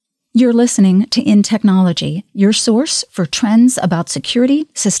You're listening to InTechnology, your source for trends about security,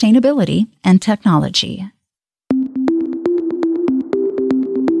 sustainability, and technology.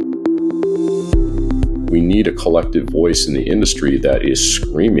 We need a collective voice in the industry that is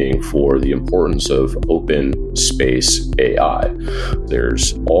screaming for the importance of open space AI.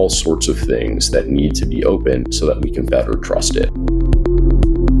 There's all sorts of things that need to be open so that we can better trust it.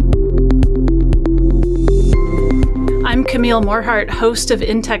 I'm Camille Morhart, host of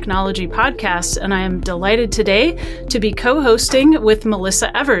InTechnology podcast, and I am delighted today to be co-hosting with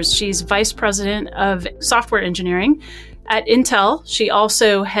Melissa Evers. She's Vice President of Software Engineering at Intel. She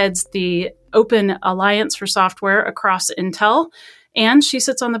also heads the Open Alliance for Software across Intel, and she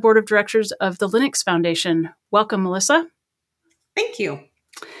sits on the board of directors of the Linux Foundation. Welcome, Melissa. Thank you.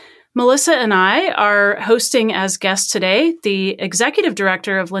 Melissa and I are hosting as guests today the executive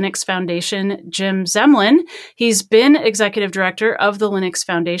director of Linux Foundation, Jim Zemlin. He's been executive director of the Linux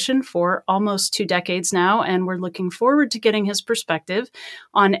Foundation for almost 2 decades now, and we're looking forward to getting his perspective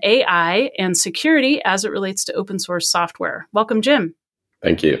on AI and security as it relates to open source software. Welcome, Jim.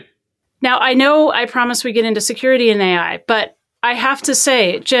 Thank you. Now, I know I promised we get into security and AI, but I have to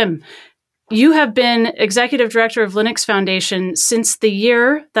say, Jim, you have been executive director of Linux Foundation since the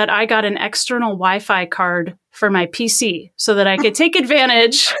year that I got an external Wi-Fi card for my PC so that I could take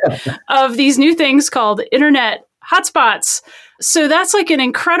advantage of these new things called internet hotspots. So that's like an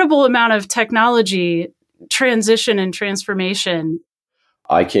incredible amount of technology transition and transformation.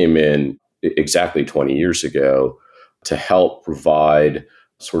 I came in exactly 20 years ago to help provide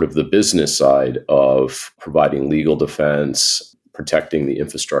sort of the business side of providing legal defense, protecting the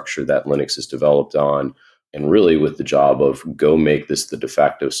infrastructure that Linux is developed on, and really with the job of go make this the de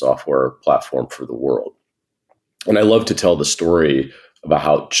facto software platform for the world. And I love to tell the story about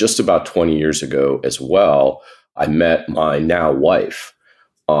how just about 20 years ago as well, I met my now wife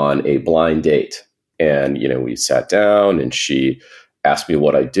on a blind date. And, we sat down and she asked me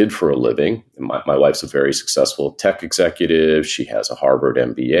what I did for a living. My wife's a very successful tech executive. She has a Harvard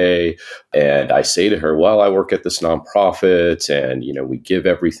MBA. And I say to her, well, I work at this nonprofit and, we give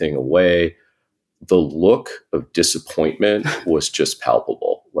everything away. The look of disappointment was just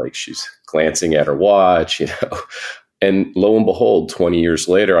palpable. Like she's glancing at her watch, And lo and behold, 20 years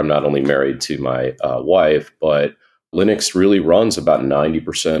later, I'm not only married to my wife, but Linux really runs about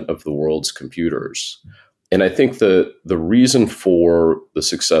 90% of the world's computers. And I think the reason for the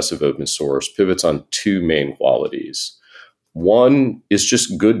success of open source pivots on 2 main qualities. One is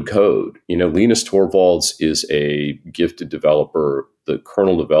just good code. Linus Torvalds is a gifted developer. The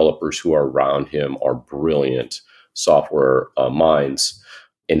kernel developers who are around him are brilliant software minds.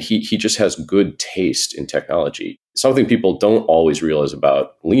 And he just has good taste in technology. Something people don't always realize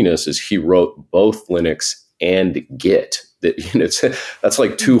about Linus is he wrote both Linux and Git. That's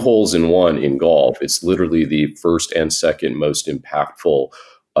like 2 holes in one in golf. It's literally the first and second most impactful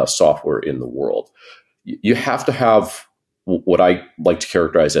software in the world. You have to have what I like to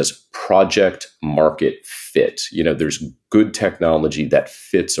characterize as project market fit. There's good technology that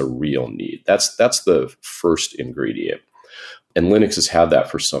fits a real need. That's the first ingredient. And Linux has had that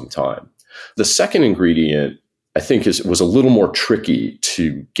for some time. The second ingredient, I think, was a little more tricky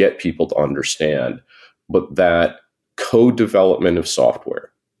to get people to understand, but that code development of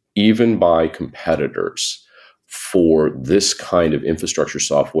software, even by competitors for this kind of infrastructure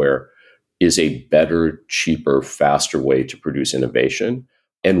software, is a better, cheaper, faster way to produce innovation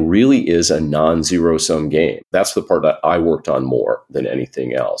and really is a non-zero-sum game. That's the part that I worked on more than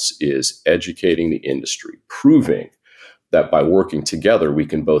anything else, is educating the industry, proving that by working together, we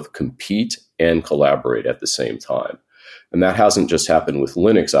can both compete and collaborate at the same time. And that hasn't just happened with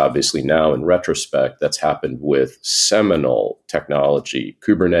Linux, obviously. Now, in retrospect, that's happened with seminal technology.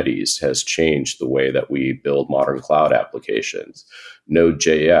 Kubernetes has changed the way that we build modern cloud applications.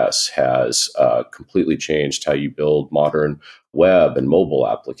 Node.js has completely changed how you build modern web and mobile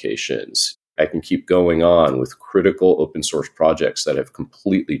applications. I can keep going on with critical open source projects that have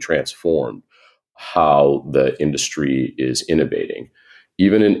completely transformed how the industry is innovating.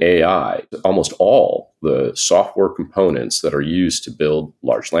 Even in AI, almost all the software components that are used to build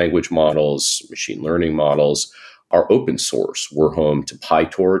large language models, machine learning models, are open source. We're home to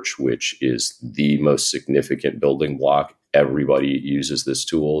PyTorch, which is the most significant building block. Everybody uses this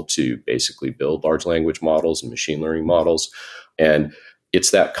tool to basically build large language models and machine learning models. And it's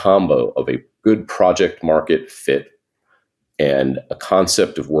that combo of a good project market fit and a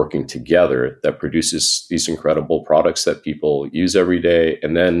concept of working together that produces these incredible products that people use every day.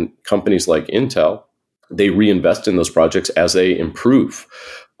 And then companies like Intel, they reinvest in those projects as they improve.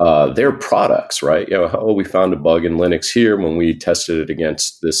 their products, right? Oh, we found a bug in Linux here when we tested it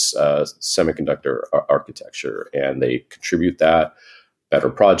against this semiconductor architecture, and they contribute that. Better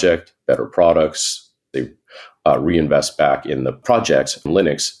project, better products. They reinvest back in the projects in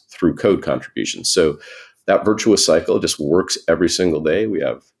Linux through code contributions. So that virtuous cycle just works every single day. We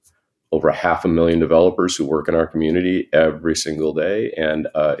have over 500,000 developers who work in our community every single day. And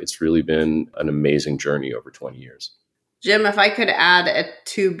it's really been an amazing journey over 20 years. Jim, if I could add a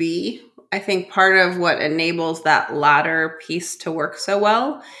 2B, I think part of what enables that latter piece to work so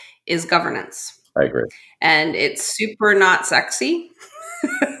well is governance. I agree. And it's super not sexy,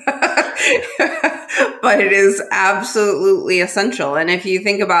 but it is absolutely essential. And if you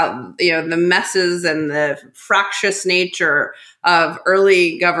think about, the messes and the fractious nature of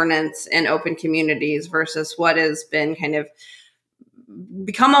early governance in open communities versus what has been kind of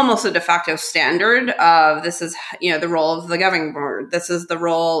become almost a de facto standard of this is, the role of the governing board. This is the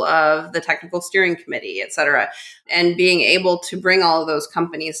role of the technical steering committee, et cetera. And being able to bring all of those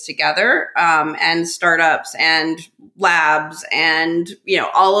companies together and startups and labs and,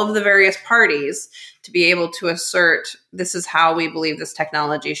 all of the various parties to be able to assert this is how we believe this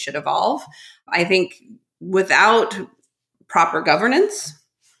technology should evolve. I think without proper governance,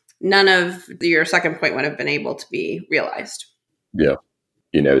 none of your second point would have been able to be realized. Yeah.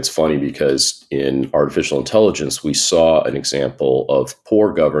 It's funny because in artificial intelligence, we saw an example of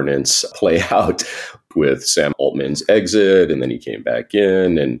poor governance play out with Sam Altman's exit, and then he came back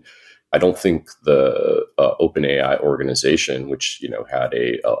in. And I don't think the OpenAI organization, which had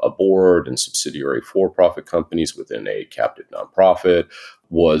a board and subsidiary for-profit companies within a captive nonprofit,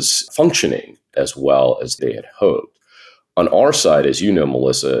 was functioning as well as they had hoped. On our side, as you know,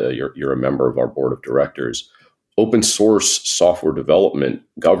 Melissa, you're a member of our board of directors. Open source software development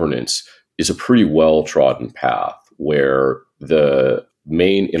governance is a pretty well-trodden path where the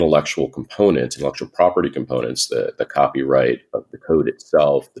main intellectual property components, the copyright of the code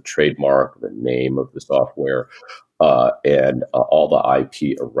itself, the trademark, the name of the software, and all the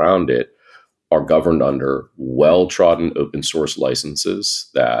IP around it are governed under well-trodden open source licenses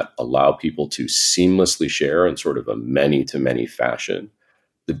that allow people to seamlessly share in sort of a many-to-many fashion.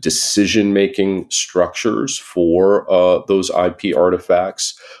 The decision-making structures for those IP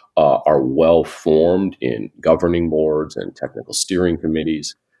artifacts are well formed in governing boards and technical steering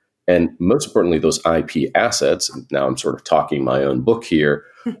committees. And most importantly, those IP assets, and now I'm sort of talking my own book here,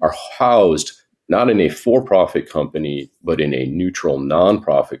 are housed not in a for-profit company, but in a neutral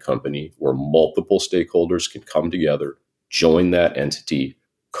nonprofit company where multiple stakeholders can come together, join that entity,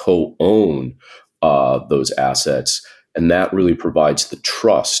 co-own those assets. And that really provides the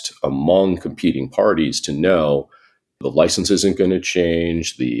trust among competing parties to know the license isn't going to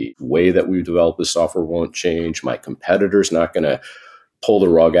change, the way that we develop the software won't change, my competitor's not going to pull the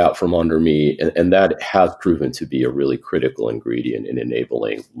rug out from under me. And that has proven to be a really critical ingredient in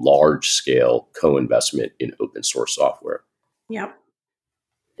enabling large-scale co-investment in open source software. Yep.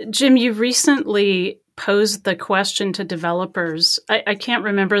 Jim, you recently posed the question to developers. I can't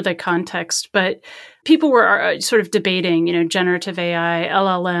remember the context, but people were sort of debating, generative AI,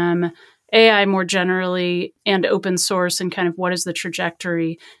 LLM, AI more generally, and open source, and kind of what is the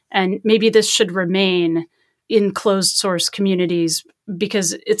trajectory. And maybe this should remain in closed source communities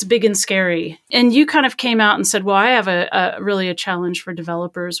because it's big and scary. And you kind of came out and said, well, I have a challenge for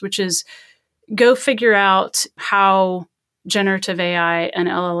developers, which is go figure out how generative AI and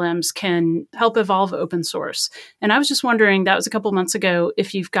LLMs can help evolve open source. And I was just wondering, that was a couple months ago,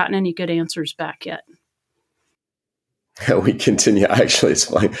 if you've gotten any good answers back yet. We continue. Actually, it's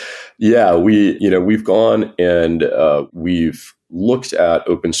fine. Yeah, we've gone and we've looked at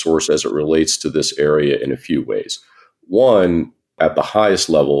open source as it relates to this area in a few ways. One, at the highest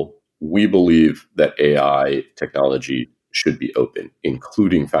level, we believe that AI technology should be open,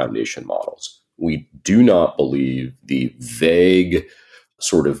 including foundation models. We do not believe the vague,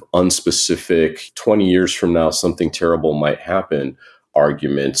 sort of unspecific, 20 years from now, something terrible might happen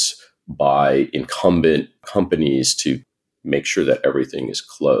arguments by incumbent companies to make sure that everything is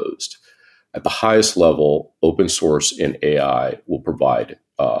closed. At the highest level, open source and AI will provide,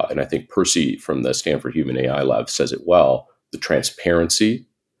 and I think Percy from the Stanford Human AI Lab says it well, the transparency,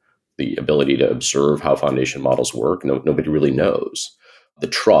 the ability to observe how foundation models work. Nobody really knows. The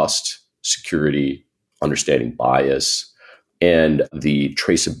trust, security, understanding bias, and the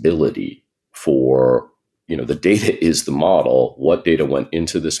traceability for, the data is the model. What data went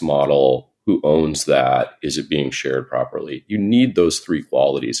into this model? Who owns that? Is it being shared properly? You need those three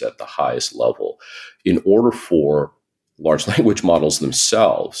qualities at the highest level in order for large language models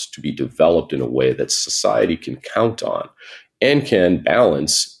themselves to be developed in a way that society can count on and can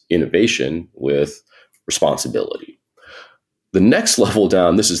balance innovation with responsibility. The next level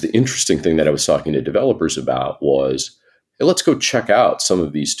down, this is the interesting thing that I was talking to developers about, was, hey, let's go check out some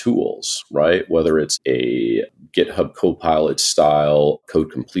of these tools, right? Whether it's a GitHub Copilot style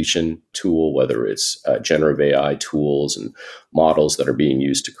code completion tool, whether it's generative AI tools and models that are being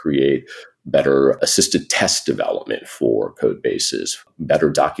used to create better assisted test development for code bases, better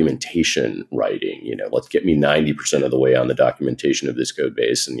documentation writing. Let's get me 90% of the way on the documentation of this code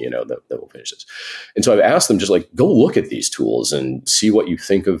base, and that will finish this. And so I've asked them, just go look at these tools and see what you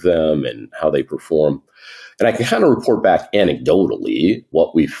think of them and how they perform. And I can kind of report back anecdotally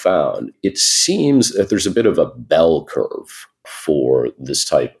what we found. It seems that there's a bit of a bell curve for this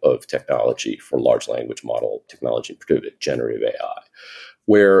type of technology, for large language model technology, particularly generative AI,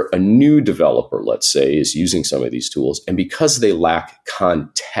 where a new developer, let's say, is using some of these tools, and because they lack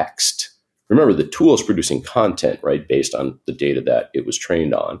context, remember the tool is producing content, right, based on the data that it was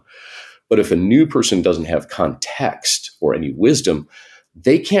trained on. But if a new person doesn't have context or any wisdom,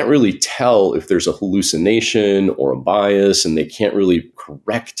 they can't really tell if there's a hallucination or a bias, and they can't really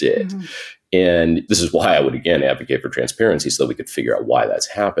correct it. Mm-hmm. And this is why I would, again, advocate for transparency, so that we could figure out why that's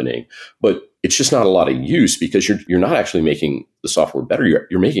happening. But it's just not a lot of use, because you're not actually making the software better.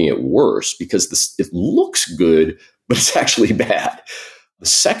 You're making it worse, because it looks good, but it's actually bad. The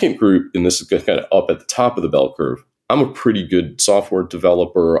second group, and this is kind of up at the top of the bell curve, I'm a pretty good software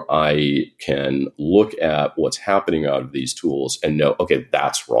developer. I can look at what's happening out of these tools and know, okay,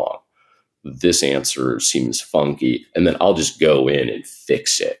 that's wrong. This answer seems funky. And then I'll just go in and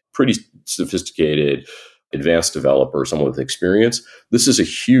fix it. Pretty sophisticated, advanced developer, someone with experience. This is a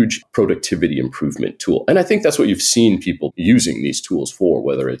huge productivity improvement tool. And I think that's what you've seen people using these tools for,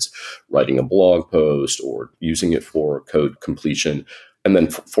 whether it's writing a blog post or using it for code completion. And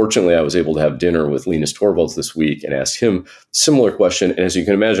then fortunately, I was able to have dinner with Linus Torvalds this week and ask him a similar question. And as you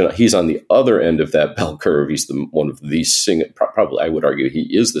can imagine, he's on the other end of that bell curve. He's one of the probably, I would argue, he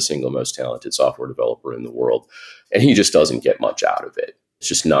is the single most talented software developer in the world. And he just doesn't get much out of it. It's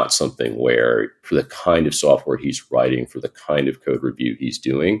just not something where, for the kind of software he's writing, for the kind of code review he's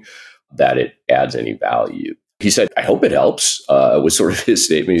doing, that it adds any value. He said, I hope it helps, was sort of his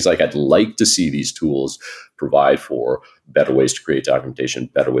statement. He's like, I'd like to see these tools provide for better ways to create documentation,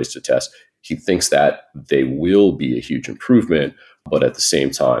 better ways to test. He thinks that they will be a huge improvement, but at the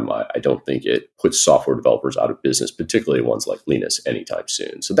same time, I don't think it puts software developers out of business, particularly ones like Linus, anytime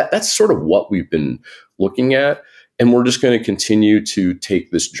soon. So that's sort of what we've been looking at. And we're just going to continue to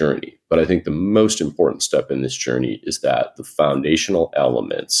take this journey. But I think the most important step in this journey is that the foundational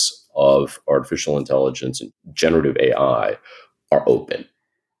elements of artificial intelligence and generative AI are open.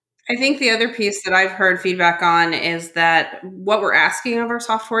 I think the other piece that I've heard feedback on is that what we're asking of our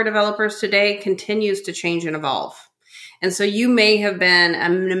software developers today continues to change and evolve. And so you may have been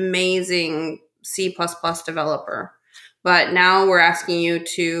an amazing C++ developer, but now we're asking you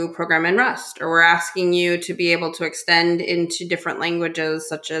to program in Rust, or we're asking you to be able to extend into different languages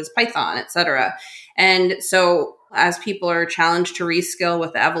such as Python, et cetera. And so as people are challenged to reskill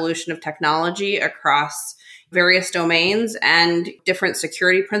with the evolution of technology across various domains, and different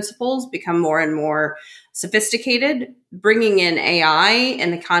security principles become more and more sophisticated, bringing in AI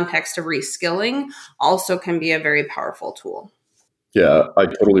in the context of reskilling also can be a very powerful tool. Yeah, I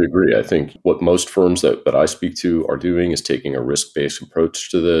totally agree. I think what most firms that I speak to are doing is taking a risk-based approach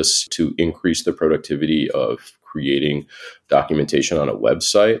to this to increase the productivity of creating documentation on a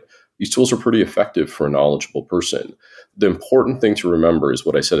website. These tools are pretty effective for a knowledgeable person. The important thing to remember is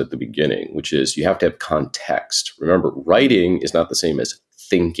what I said at the beginning, which is you have to have context. Remember, writing is not the same as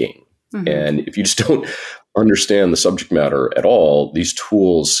thinking. Mm-hmm. And if you just don't understand the subject matter at all, these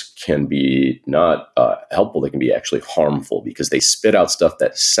tools can be not helpful. They can be actually harmful, because they spit out stuff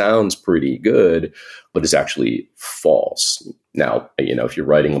that sounds pretty good, but is actually false. Now, if you're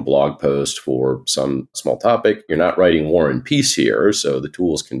writing a blog post for some small topic, you're not writing War and Peace here. So the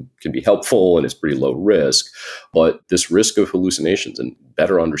tools can be helpful, and it's pretty low risk. But this risk of hallucinations and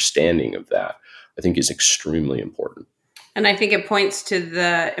better understanding of that, I think, is extremely important. And I think it points to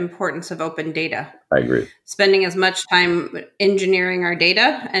the importance of open data. I agree. Spending as much time engineering our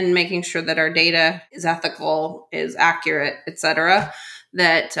data and making sure that our data is ethical, is accurate, et cetera,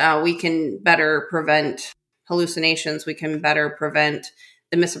 that we can better prevent hallucinations, we can better prevent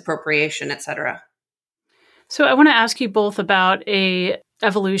the misappropriation, et cetera. So I want to ask you both about a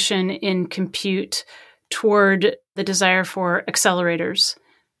evolution in compute toward the desire for accelerators,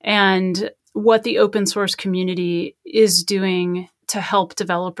 and what the open source community is doing to help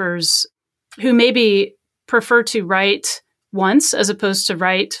developers who maybe prefer to write once as opposed to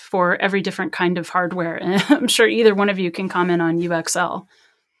write for every different kind of hardware? And I'm sure either one of you can comment on UXL.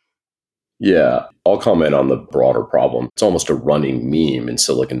 Yeah, I'll comment on the broader problem. It's almost a running meme in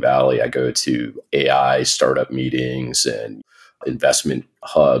Silicon Valley. I go to AI startup meetings and investment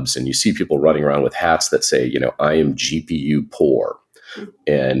hubs, and you see people running around with hats that say, I am GPU poor.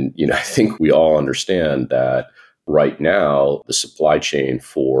 And, I think we all understand that right now, the supply chain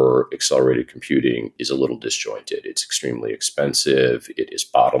for accelerated computing is a little disjointed. It's extremely expensive. It is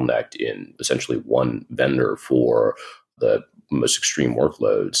bottlenecked in essentially one vendor for the most extreme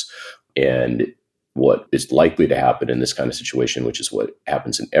workloads. And what is likely to happen in this kind of situation, which is what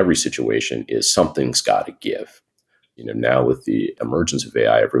happens in every situation, is something's got to give. Now with the emergence of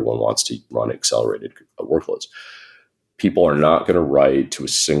AI, everyone wants to run accelerated workloads. People are not going to write to a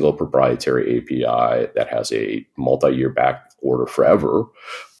single proprietary API that has a multi-year back order forever.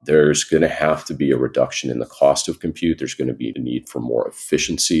 There's going to have to be a reduction in the cost of compute. There's going to be a need for more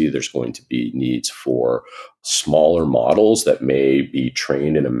efficiency. There's going to be needs for smaller models that may be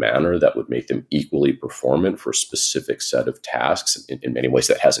trained in a manner that would make them equally performant for a specific set of tasks. In many ways,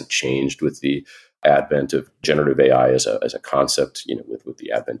 that hasn't changed with the advent of generative AI as a concept, with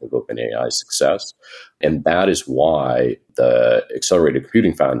the advent of OpenAI's success. And that is why the Accelerated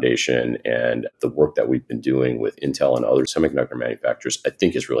Computing Foundation and the work that we've been doing with Intel and other semiconductor manufacturers, I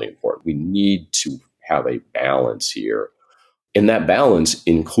think is really important. We need to have a balance here. And that balance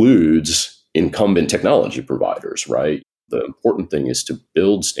includes incumbent technology providers, right? The important thing is to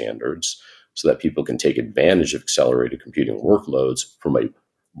build standards so that people can take advantage of accelerated computing workloads from a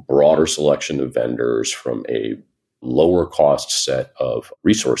broader selection of vendors, from a lower cost set of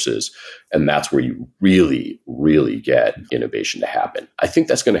resources. And that's where you really, really get innovation to happen. I think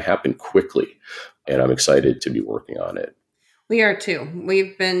that's going to happen quickly. And I'm excited to be working on it. We are too.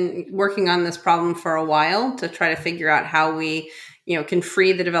 We've been working on this problem for a while to try to figure out how we, can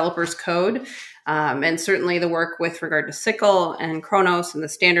free the developer's code. And certainly the work with regard to SYCL and Kronos and the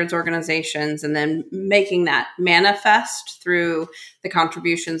standards organizations, and then making that manifest through the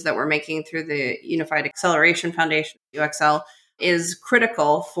contributions that we're making through the Unified Acceleration Foundation, UXL, is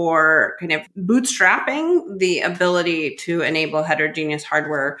critical for kind of bootstrapping the ability to enable heterogeneous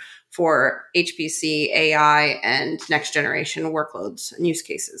hardware for HPC, AI, and next generation workloads and use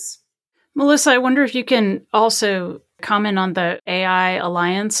cases. Melissa, I wonder if you can also comment on the AI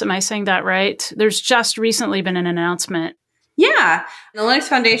Alliance. Am I saying that right? There's just recently been an announcement. Yeah. The Linux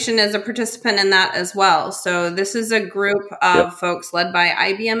Foundation is a participant in that as well. So this is a group of folks led by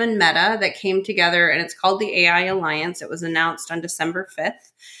IBM and Meta that came together, and it's called the AI Alliance. It was announced on December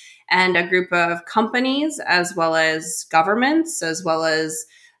 5th. And a group of companies, as well as governments, as well as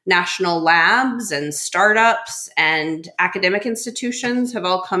national labs and startups and academic institutions have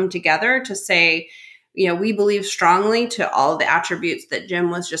all come together to say, we believe strongly to all the attributes that Jim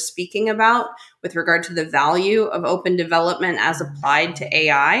was just speaking about with regard to the value of open development as applied to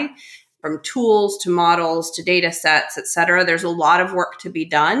AI, from tools to models to data sets, et cetera. There's a lot of work to be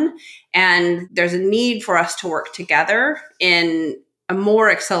done. And there's a need for us to work together in a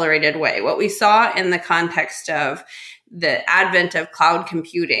more accelerated way. What we saw in the context of the advent of cloud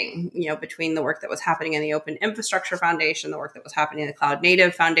computing, between the work that was happening in the Open Infrastructure Foundation, the work that was happening in the Cloud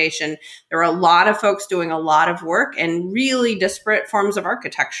Native Foundation, there were a lot of folks doing a lot of work and really disparate forms of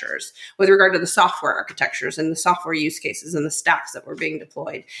architectures with regard to the software architectures and the software use cases and the stacks that were being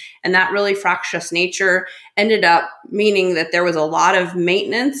deployed. And that really fractious nature ended up meaning that there was a lot of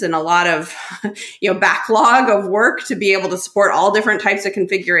maintenance and a lot of backlog of work to be able to support all different types of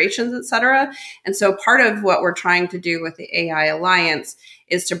configurations, et cetera. And so part of what we're trying to do with the AI Alliance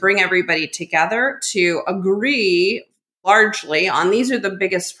is to bring everybody together to agree largely on these are the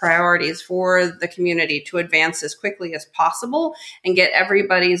biggest priorities for the community to advance as quickly as possible and get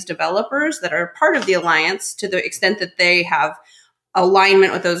everybody's developers that are part of the Alliance, to the extent that they have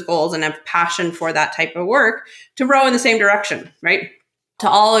alignment with those goals and have passion for that type of work, to row in the same direction, right? To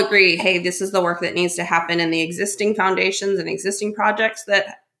all agree, hey, this is the work that needs to happen in the existing foundations and existing projects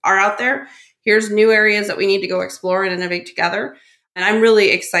that are out there. Here's new areas that we need to go explore and innovate together. And I'm really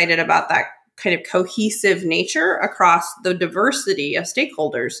excited about that kind of cohesive nature across the diversity of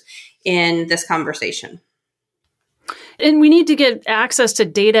stakeholders in this conversation. And we need to get access to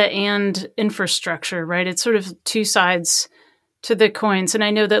data and infrastructure, right? It's sort of two sides to the coins. And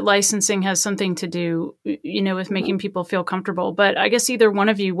I know that licensing has something to do, with making people feel comfortable. But I guess either one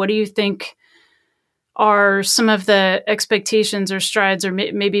of you, what do you think are some of the expectations or strides or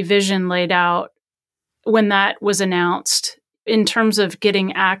maybe vision laid out when that was announced in terms of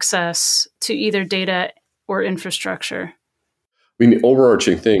getting access to either data or infrastructure? I mean, the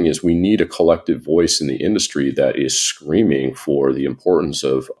overarching thing is we need a collective voice in the industry that is screaming for the importance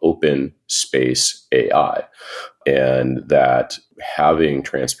of open space AI, and that having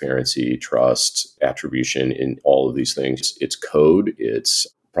transparency, trust, attribution in all of these things. It's code, it's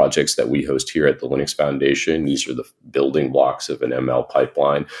projects that we host here at the Linux Foundation. These are the building blocks of an ML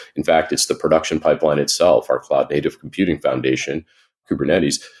pipeline. In fact, it's the production pipeline itself, our Cloud Native Computing Foundation,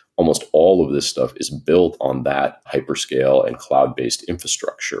 Kubernetes. Almost all of this stuff is built on that hyperscale and cloud-based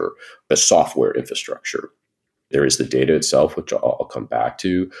infrastructure, the software infrastructure. There is the data itself, which I'll come back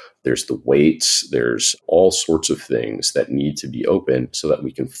to. There's the weights. There's all sorts of things that need to be open so that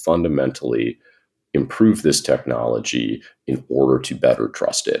we can fundamentally improve this technology in order to better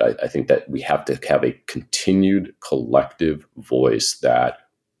trust it. I think that we have to have a continued collective voice that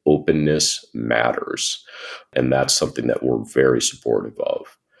openness matters. And that's something that we're very supportive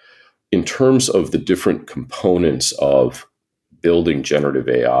of. In terms of the different components of building generative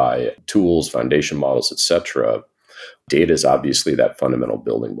AI tools, foundation models, etc., data is obviously that fundamental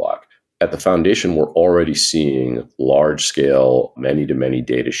building block. At the foundation, we're already seeing large-scale, many-to-many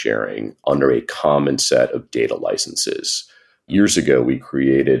data sharing under a common set of data licenses. Years ago, we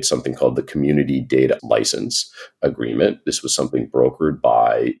created something called the Community Data License Agreement. This was something brokered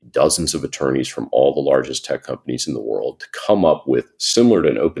by dozens of attorneys from all the largest tech companies in the world to come up with, similar to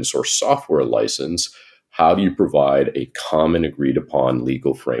an open source software license, how do you provide a common agreed upon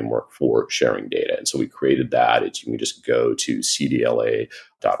legal framework for sharing data? And so we created that. You can just go to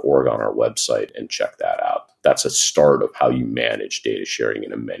cdla.org on our website and check that out. That's a start of how you manage data sharing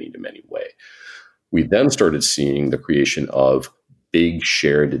in a many-to-many way. We then started seeing the creation of big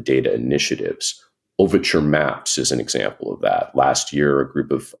shared data initiatives. Overture Maps is an example of that. Last year, a group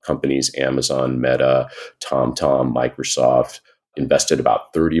of companies, Amazon, Meta, TomTom, Microsoft, invested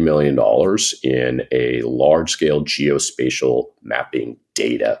about $30 million in a large-scale geospatial mapping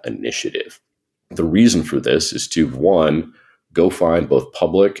data initiative. The reason for this is to, one, go find both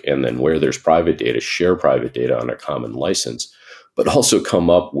public and then where there's private data, share private data on a common license, but also come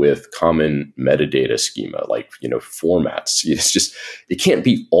up with common metadata schema, like, formats. It can't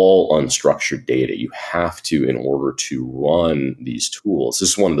be all unstructured data. You have to, in order to run these tools. This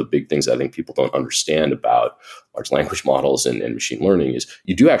is one of the big things I think people don't understand about large language models and machine learning is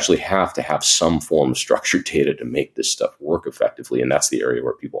you do actually have to have some form of structured data to make this stuff work effectively. And that's the area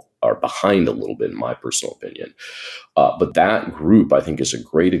where people are behind a little bit, in my personal opinion. But that group, I think, is a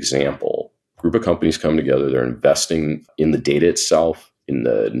great example. Group of companies come together, they're investing in the data itself, in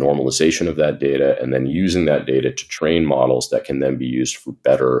the normalization of that data, and then using that data to train models that can then be used for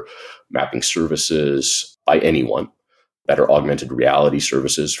better mapping services by anyone, better augmented reality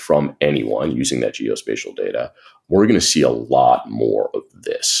services from anyone using that geospatial data. We're going to see a lot more of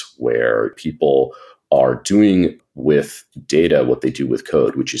this, where people are doing with data what they do with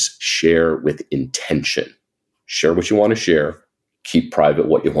code, which is share with intention. Share what you want to share. Keep private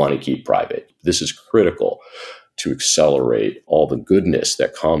what you want to keep private. This is critical to accelerate all the goodness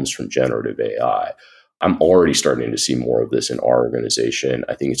that comes from generative AI. I'm already starting to see more of this in our organization.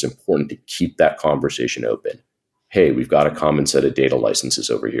 I think it's important to keep that conversation open. Hey, we've got a common set of data licenses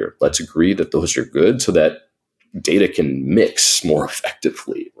over here. Let's agree that those are good so that data can mix more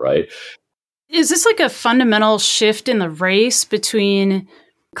effectively, right? Is this like a fundamental shift in the race between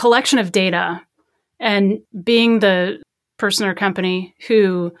collection of data and being the person or company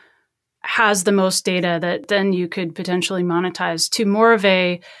who has the most data that then you could potentially monetize, to more of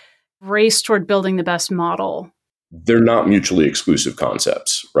a race toward building the best model? They're not mutually exclusive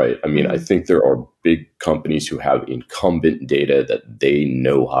concepts, right? I mean, I think there are big companies who have incumbent data that they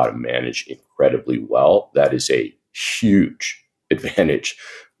know how to manage incredibly well. That is a huge advantage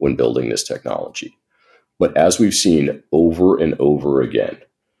when building this technology. But as we've seen over and over again,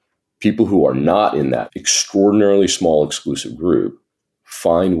 people who are not in that extraordinarily small exclusive group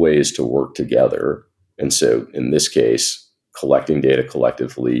find ways to work together. And so in this case, collecting data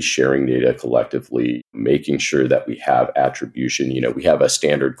collectively, sharing data collectively, making sure that we have attribution. We have a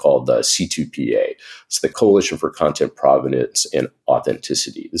standard called the C2PA. It's the Coalition for Content Provenance and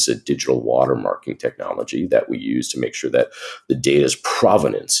Authenticity. This is a digital watermarking technology that we use to make sure that the data's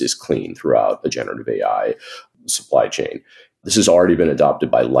provenance is clean throughout a generative AI supply chain. This has already been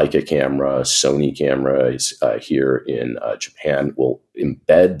adopted by Leica camera, Sony cameras here in Japan. Will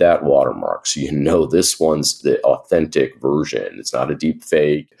embed that watermark so this one's the authentic version. It's not a deep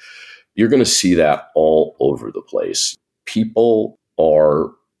fake. You're going to see that all over the place. People are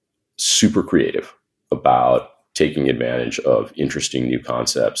super creative about taking advantage of interesting new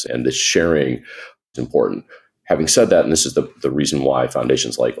concepts, and the sharing is important. Having said that, and this is the reason why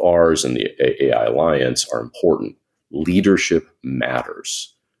foundations like ours and the AI Alliance are important, leadership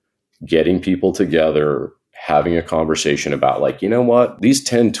matters. Getting people together, having a conversation about like, you know what, these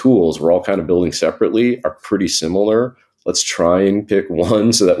 10 tools we're all kind of building separately are pretty similar. Let's try and pick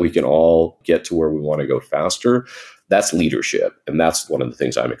one so that we can all get to where we want to go faster. That's leadership. And that's one of the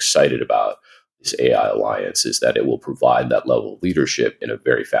things I'm excited about this AI Alliance, is that it will provide that level of leadership in a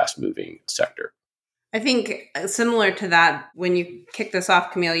very fast moving sector. I think similar to that, when you kicked this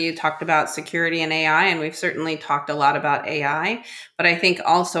off, Camille, you talked about security and AI, and we've certainly talked a lot about AI. But I think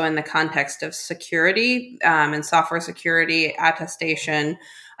also in the context of security and software security, attestation,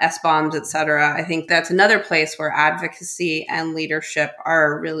 SBOMs, et cetera, I think that's another place where advocacy and leadership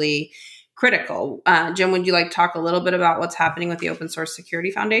are really critical. Jim, would you like to talk a little bit about what's happening with the Open Source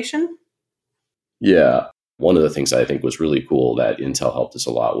Security Foundation? Yeah. One of the things I think was really cool that Intel helped us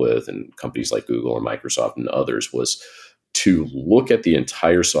a lot with, and companies like Google or Microsoft and others, was to look at the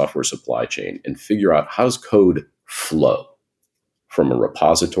entire software supply chain and figure out, how does code flow from a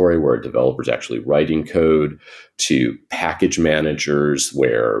repository where a developer is actually writing code to package managers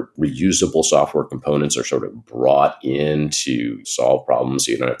where reusable software components are sort of brought in to solve problems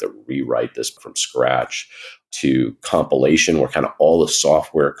so you don't have to rewrite this from scratch, to compilation where kind of all the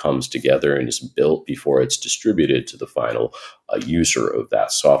software comes together and is built before it's distributed to the final user of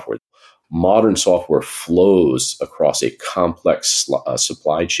that software. Modern software flows across a complex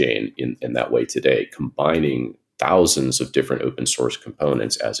supply chain in that way today, combining thousands of different open source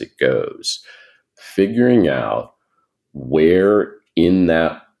components as it goes. Figuring out where in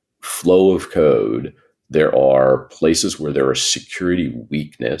that flow of code there are places where there are security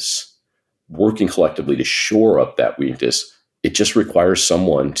weakness, working collectively to shore up that weakness. It just requires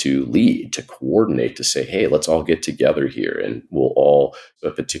someone to lead, to coordinate, to say, hey, let's all get together here and we'll all a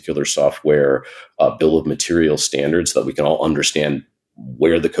particular software bill of materials standards that we can all understand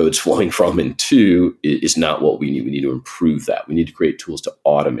where the code's flowing from and to is not what we need. We need to improve that. We need to create tools to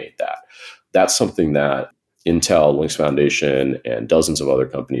automate that. That's something that Intel, Linux Foundation, and dozens of other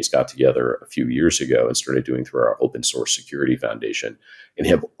companies got together a few years ago and started doing through our Open Source Security Foundation, and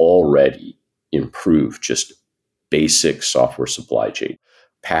have already improved just basic software supply chain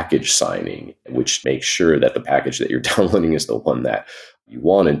package signing, which makes sure that the package that you're downloading is the one that you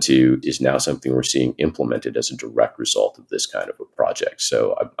wanted to, is now something we're seeing implemented as a direct result of this kind of a project.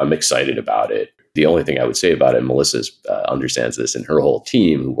 So I'm excited about it. The only thing I would say about it, Melissa understands this, and her whole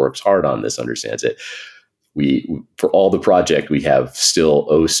team who works hard on this understands it. We for all the project, we have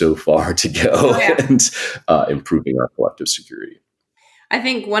still so far to go and improving our collective security. I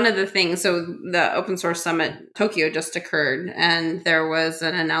think one of the things, so the Open Source Summit Tokyo just occurred, and there was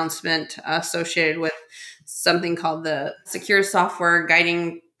an announcement associated with something called the Secure Software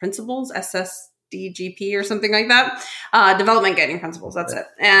Guiding Principles, SSDGP or something like that, Development Guiding Principles, that's it.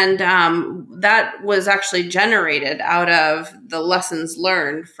 And that was actually generated out of the lessons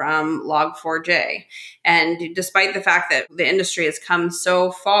learned from Log4j. And despite the fact that the industry has come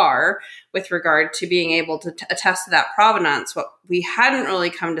so far with regard to being able to attest to that provenance, what we hadn't really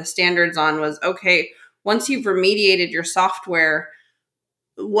come to standards on was, okay, once you've remediated your software,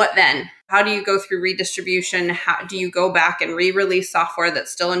 what then? How do you go through redistribution? How do you go back and re-release software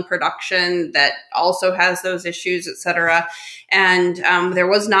that's still in production that also has those issues, et cetera? And there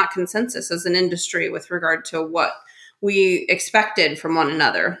was not consensus as an industry with regard to what we expected from one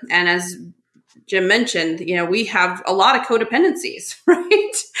another. And as Jim mentioned, we have a lot of codependencies,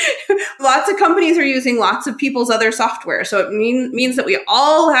 right? Lots of companies are using lots of people's other software. So it means that we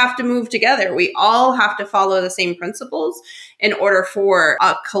all have to move together. We all have to follow the same principles in order for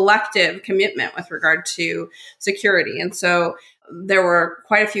a collective commitment with regard to security. And so there were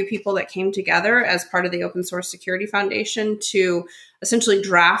quite a few people that came together as part of the Open Source Security Foundation to essentially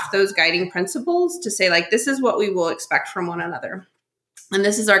draft those guiding principles to say, like, this is what we will expect from one another. And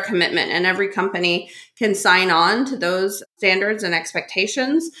this is our commitment. And every company can sign on to those standards and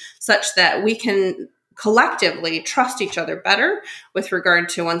expectations such that we can collectively trust each other better with regard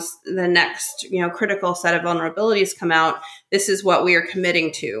to, once the next, critical set of vulnerabilities come out, this is what we are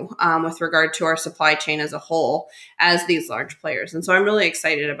committing to with regard to our supply chain as a whole as these large players. And so I'm really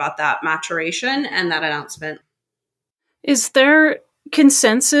excited about that maturation and that announcement. Is there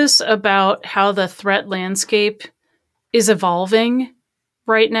consensus about how the threat landscape is evolving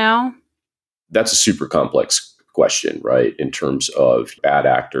right now? That's a super complex question, right? In terms of bad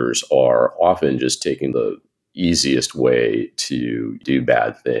actors are often just taking the easiest way to do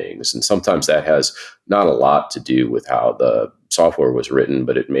bad things. And sometimes that has not a lot to do with how the software was written,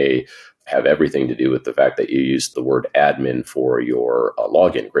 but it may have everything to do with the fact that you use the word admin for your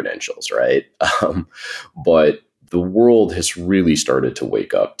login credentials, right? But the world has really started to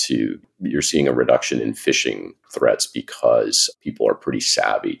wake up to, you're seeing a reduction in phishing threats because people are pretty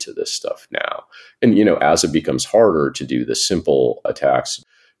savvy to this stuff now. And, as it becomes harder to do the simple attacks,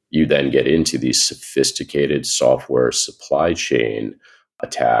 you then get into these sophisticated software supply chain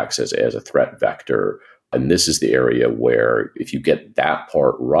attacks as a threat vector. And this is the area where if you get that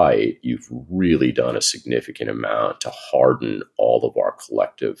part right, you've really done a significant amount to harden all of our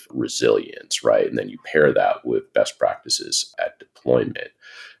collective resilience, right? And then you pair that with best practices at deployment.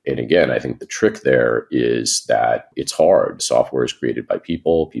 And again, I think the trick there is that it's hard. Software is created by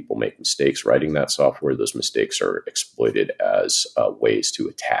people. People make mistakes writing that software. Those mistakes are exploited as ways to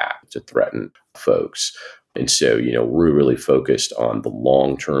attack, to threaten folks. And so, we're really focused on the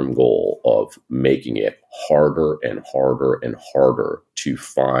long-term goal of making it harder and harder and harder to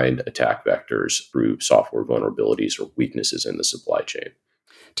find attack vectors through software vulnerabilities or weaknesses in the supply chain.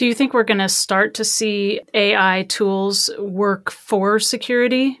 Do you think we're going to start to see AI tools work for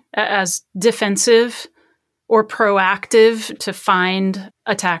security as defensive or proactive to find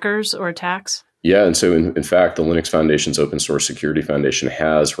attackers or attacks? Yeah, and so in fact, the Linux Foundation's Open Source Security Foundation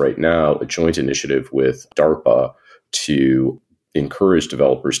has right now a joint initiative with DARPA to encourage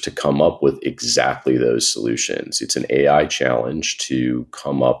developers to come up with exactly those solutions. It's an AI challenge to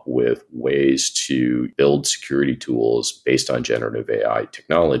come up with ways to build security tools based on generative AI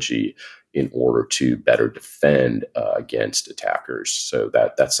technology in order to better defend against attackers. So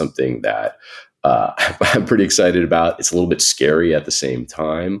that's something that I'm pretty excited about. It's a little bit scary at the same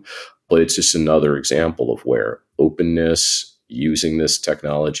time. But it's just another example of where openness, using this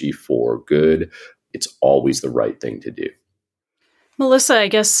technology for good, it's always the right thing to do. Melissa, I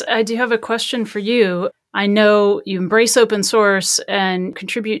guess I do have a question for you. I know you embrace open source and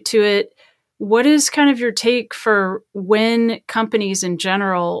contribute to it. What is kind of your take for when companies in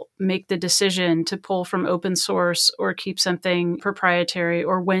general make the decision to pull from open source or keep something proprietary,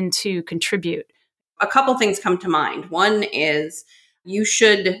 or when to contribute? A couple things come to mind. One is you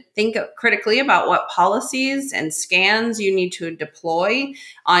should think critically about what policies and scans you need to deploy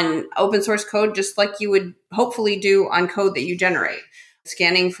on open source code, just like you would hopefully do on code that you generate.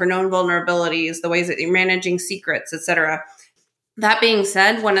 Scanning for known vulnerabilities, the ways that you're managing secrets, etc. That being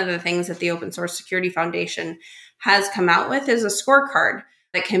said, one of the things that the Open Source Security Foundation has come out with is a scorecard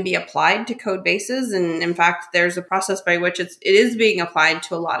that can be applied to code bases. And in fact, there's a process by which it is being applied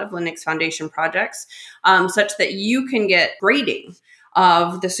to a lot of Linux Foundation projects, such that you can get grading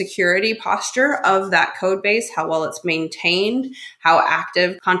of the security posture of that code base, how well it's maintained, how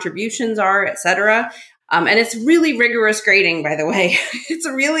active contributions are, et cetera. And it's really rigorous grading, by the way. It's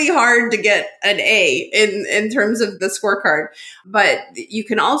really hard to get an A in terms of the scorecard, but you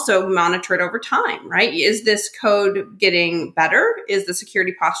can also monitor it over time, right? Is this code getting better? Is the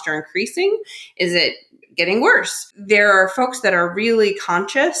security posture increasing? Is it getting worse? There are folks that are really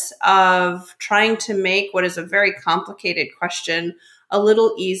conscious of trying to make what is a very complicated question a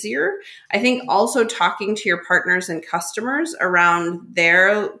little easier. I think also talking to your partners and customers around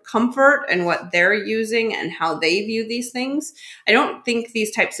their comfort and what they're using and how they view these things. I don't think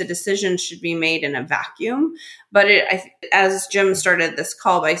these types of decisions should be made in a vacuum, but as Jim started this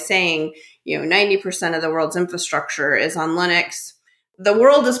call by saying, 90% of the world's infrastructure is on Linux. The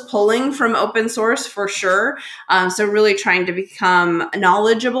world is pulling from open source for sure. So really trying to become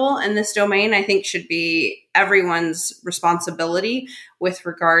knowledgeable in this domain, I think, should be everyone's responsibility with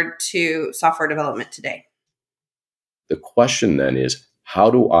regard to software development today. The question then is, how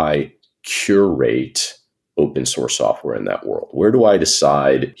do I curate open source software in that world? Where do I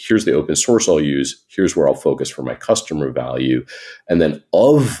decide, here's the open source I'll use, here's where I'll focus for my customer value. And then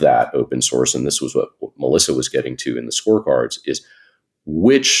of that open source, and this was what Melissa was getting to in the scorecards, is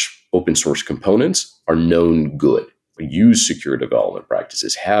which open source components are known good, use secure development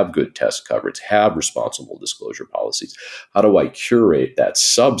practices, have good test coverage, have responsible disclosure policies. How do I curate that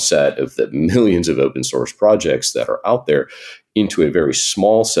subset of the millions of open source projects that are out there into a very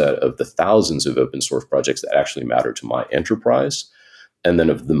small set of the thousands of open source projects that actually matter to my enterprise? And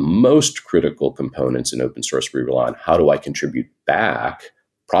then of the most critical components in open source we rely on, how do I contribute back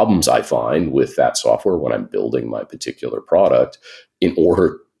problems I find with that software when I'm building my particular product in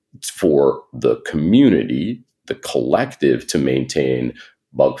order for the community, the collective, to maintain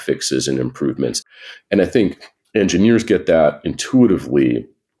bug fixes and improvements. And I think engineers get that intuitively.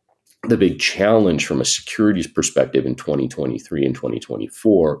 The big challenge from a security perspective in 2023 and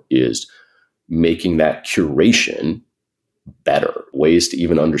 2024 is making that curation better, ways to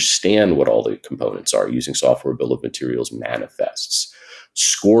even understand what all the components are, using software bill of materials manifests,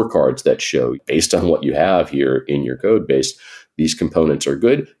 scorecards that show, based on what you have here in your code base, these components are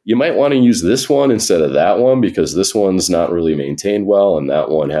good. You might want to use this one instead of that one because this one's not really maintained well and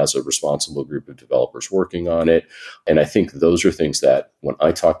that one has a responsible group of developers working on it. And I think those are things that when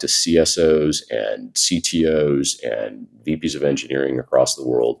I talk to CSOs and CTOs and VPs of engineering across the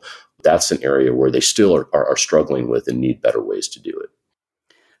world, that's an area where they still are struggling with and need better ways to do it.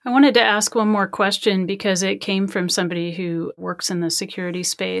 I wanted to ask one more question because it came from somebody who works in the security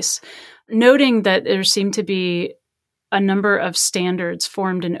space, noting that there seem to be a number of standards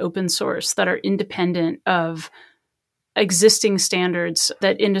formed in open source that are independent of existing standards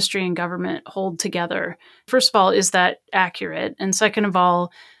that industry and government hold together. First of all, is that accurate? And second of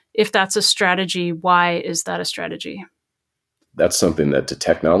all, if that's a strategy, why is that a strategy? That's something that the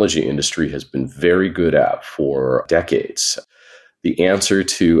technology industry has been very good at for decades. The answer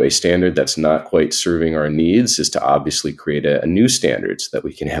to a standard that's not quite serving our needs is to obviously create a new standard so that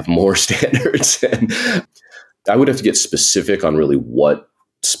we can have more standards. And I would have to get specific on really what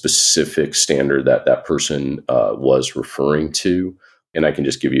specific standard that person was referring to. And I can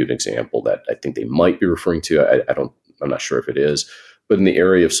just give you an example that I think they might be referring to. I'm not sure if it is, but in the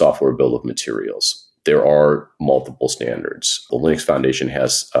area of software bill of materials, there are multiple standards. The Linux Foundation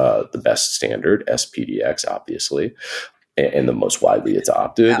has the best standard, SPDX, obviously, and the most widely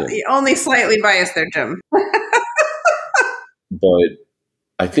adopted. Only slightly biased there, Jim. But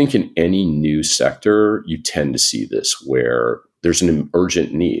I think in any new sector, you tend to see this where there's an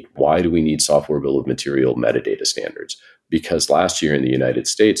urgent need. Why do we need software bill of material metadata standards? Because last year in the United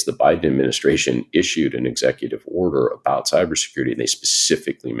States, the Biden administration issued an executive order about cybersecurity, and they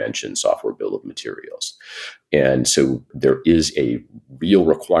specifically mentioned software bill of materials. And so there is a real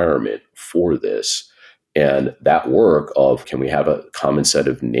requirement for this. And that work of, can we have a common set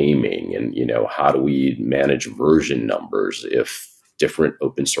of naming, and how do we manage version numbers if different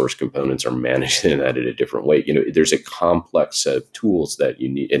open source components are managed in that in a different way? There's a complex set of tools that you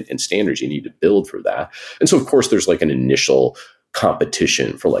need and standards you need to build for that. And so, of course, there's like an initial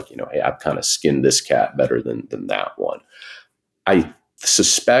competition for hey, I've kind of skinned this cat better than that one. I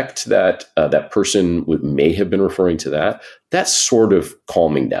suspect that that person may have been referring to that. That's sort of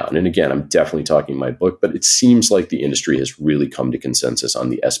calming down. And again, I'm definitely talking my book, but it seems like the industry has really come to consensus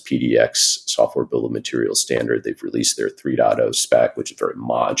on the SPDX software bill of materials standard. They've released their 3.0 spec, which is very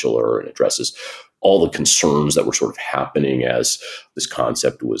modular and addresses all the concerns that were sort of happening as this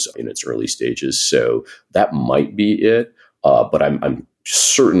concept was in its early stages. So that might be it. But I'm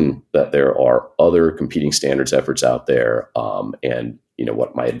certain that there are other competing standards efforts out there. And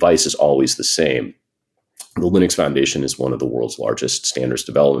what my advice is always the same. The Linux Foundation is one of the world's largest standards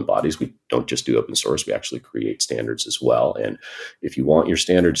development bodies. We don't just do open source, we actually create standards as well. And if you want your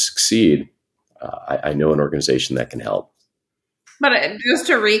standard to succeed, I know an organization that can help. But just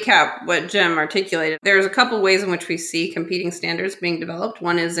to recap what Jim articulated, there's a couple ways in which we see competing standards being developed.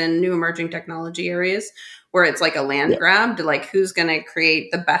 One is in new emerging technology areas where it's like a land grab to who's going to create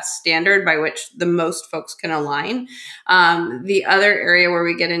the best standard by which the most folks can align. The other area where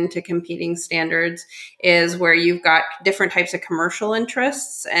we get into competing standards is where you've got different types of commercial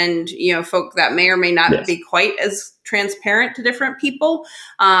interests and, folk that may or may not be quite as transparent to different people.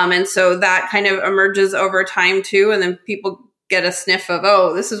 And so that kind of emerges over time too. And then people get a sniff of,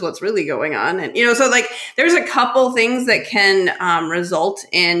 oh, this is what's really going on. And, so there's a couple things that can result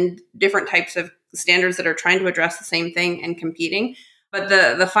in different types of standards that are trying to address the same thing and competing. But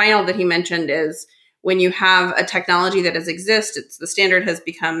the final that he mentioned is when you have a technology that exists, the standard has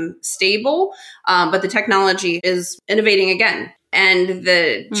become stable, but the technology is innovating again. And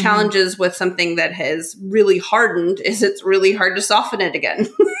the challenges with something that has really hardened is it's really hard to soften it again.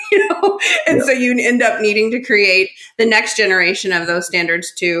 And so you end up needing to create the next generation of those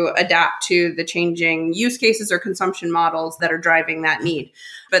standards to adapt to the changing use cases or consumption models that are driving that need.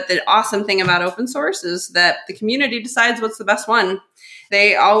 But the awesome thing about open source is that the community decides what's the best one.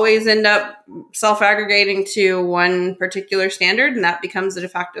 They always end up self-aggregating to one particular standard, and that becomes the de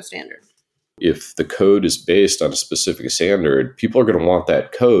facto standard. If the code is based on a specific standard, people are going to want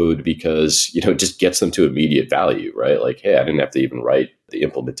that code because, it just gets them to immediate value, right? Like, hey, I didn't have to even write the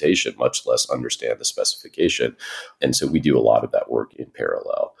implementation, much less understand the specification. And so we do a lot of that work in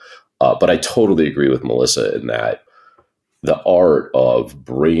parallel. But I totally agree with Melissa in that the art of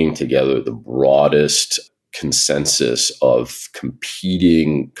bringing together the broadest consensus of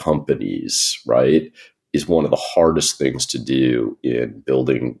competing companies, right, is one of the hardest things to do in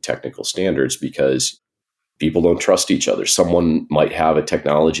building technical standards because people don't trust each other. Someone might have a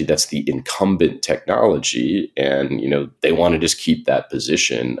technology that's the incumbent technology and, they want to just keep that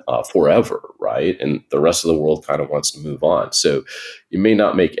position forever, right? And the rest of the world kind of wants to move on. So you may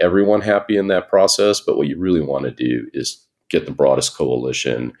not make everyone happy in that process, but what you really want to do is get the broadest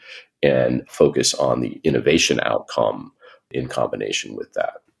coalition and focus on the innovation outcome in combination with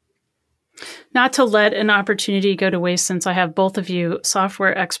that. Not to let an opportunity go to waste, since I have both of you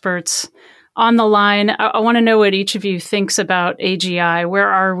software experts on the line, I want to know what each of you thinks about AGI. Where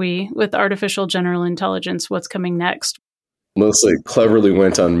are we with artificial general intelligence? What's coming next? Melissa cleverly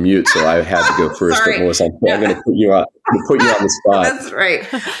went on mute, so I had to go first. But Melissa, I'm going to put you on the spot. That's right.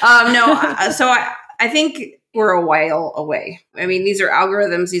 So I think we're a while away. I mean, these are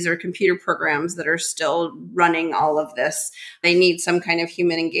algorithms, these are computer programs that are still running all of this. They need some kind of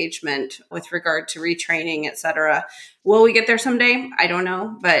human engagement with regard to retraining, et cetera. Will we get there someday? I don't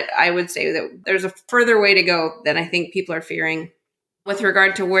know. But I would say that there's a further way to go than I think people are fearing. With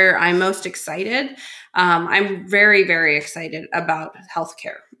regard to where I'm most excited, I'm very, very excited about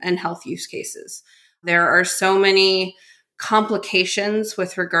healthcare and health use cases. There are so many complications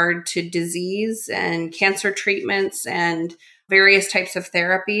with regard to disease and cancer treatments and various types of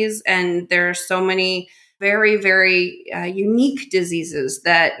therapies. And there are so many very, very unique diseases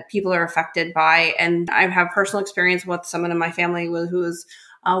that people are affected by. And I have personal experience with someone in my family who is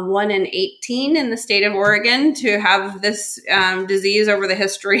 1 in 18 in the state of Oregon to have this disease over the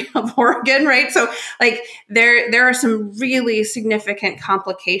history of Oregon, right? So like there are some really significant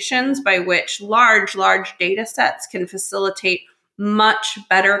complications by which large data sets can facilitate much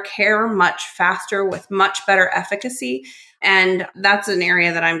better care, much faster with much better efficacy. And that's an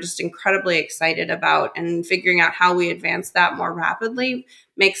area that I'm just incredibly excited about, and figuring out how we advance that more rapidly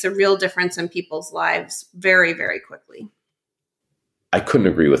makes a real difference in people's lives very, very quickly. I couldn't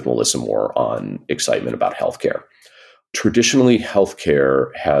agree with Melissa more on excitement about healthcare. Traditionally,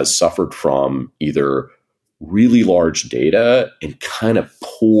 healthcare has suffered from either really large data and kind of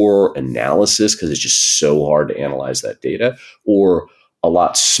poor analysis because it's just so hard to analyze that data, or a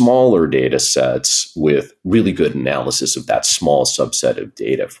lot smaller data sets with really good analysis of that small subset of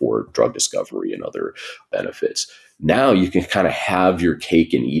data for drug discovery and other benefits. Now you can kind of have your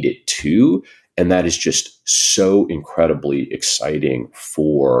cake and eat it too. And that is just so incredibly exciting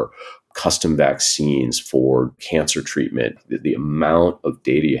for custom vaccines, for cancer treatment. The amount of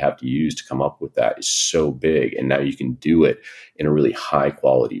data you have to use to come up with that is so big. And now you can do it in a really high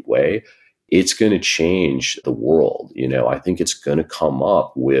quality way. It's going to change the world. I think it's going to come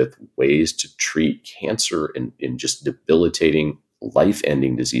up with ways to treat cancer and just debilitating,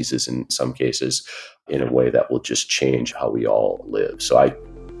 life-ending diseases in some cases in a way that will just change how we all live. So I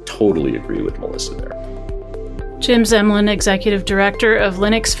totally agree with Melissa there. Jim Zemlin, Executive Director of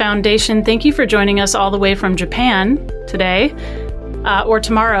Linux Foundation, thank you for joining us all the way from Japan today, or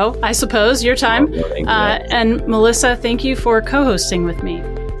tomorrow, I suppose, your time. And Melissa, thank you for co-hosting with me.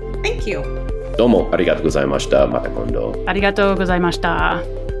 Thank you. どうもありがとうございました。また今度。ありがとうございました。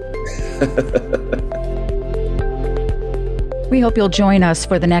We hope you'll join us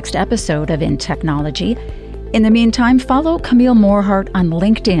for the next episode of InTechnology. In the meantime, follow Camille Morhardt on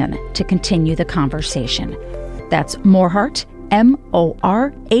LinkedIn to continue the conversation. That's Morhardt,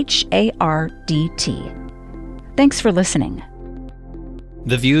 Morhardt. Thanks for listening.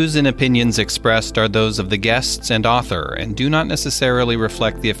 The views and opinions expressed are those of the guests and author and do not necessarily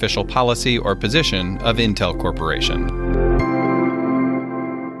reflect the official policy or position of Intel Corporation.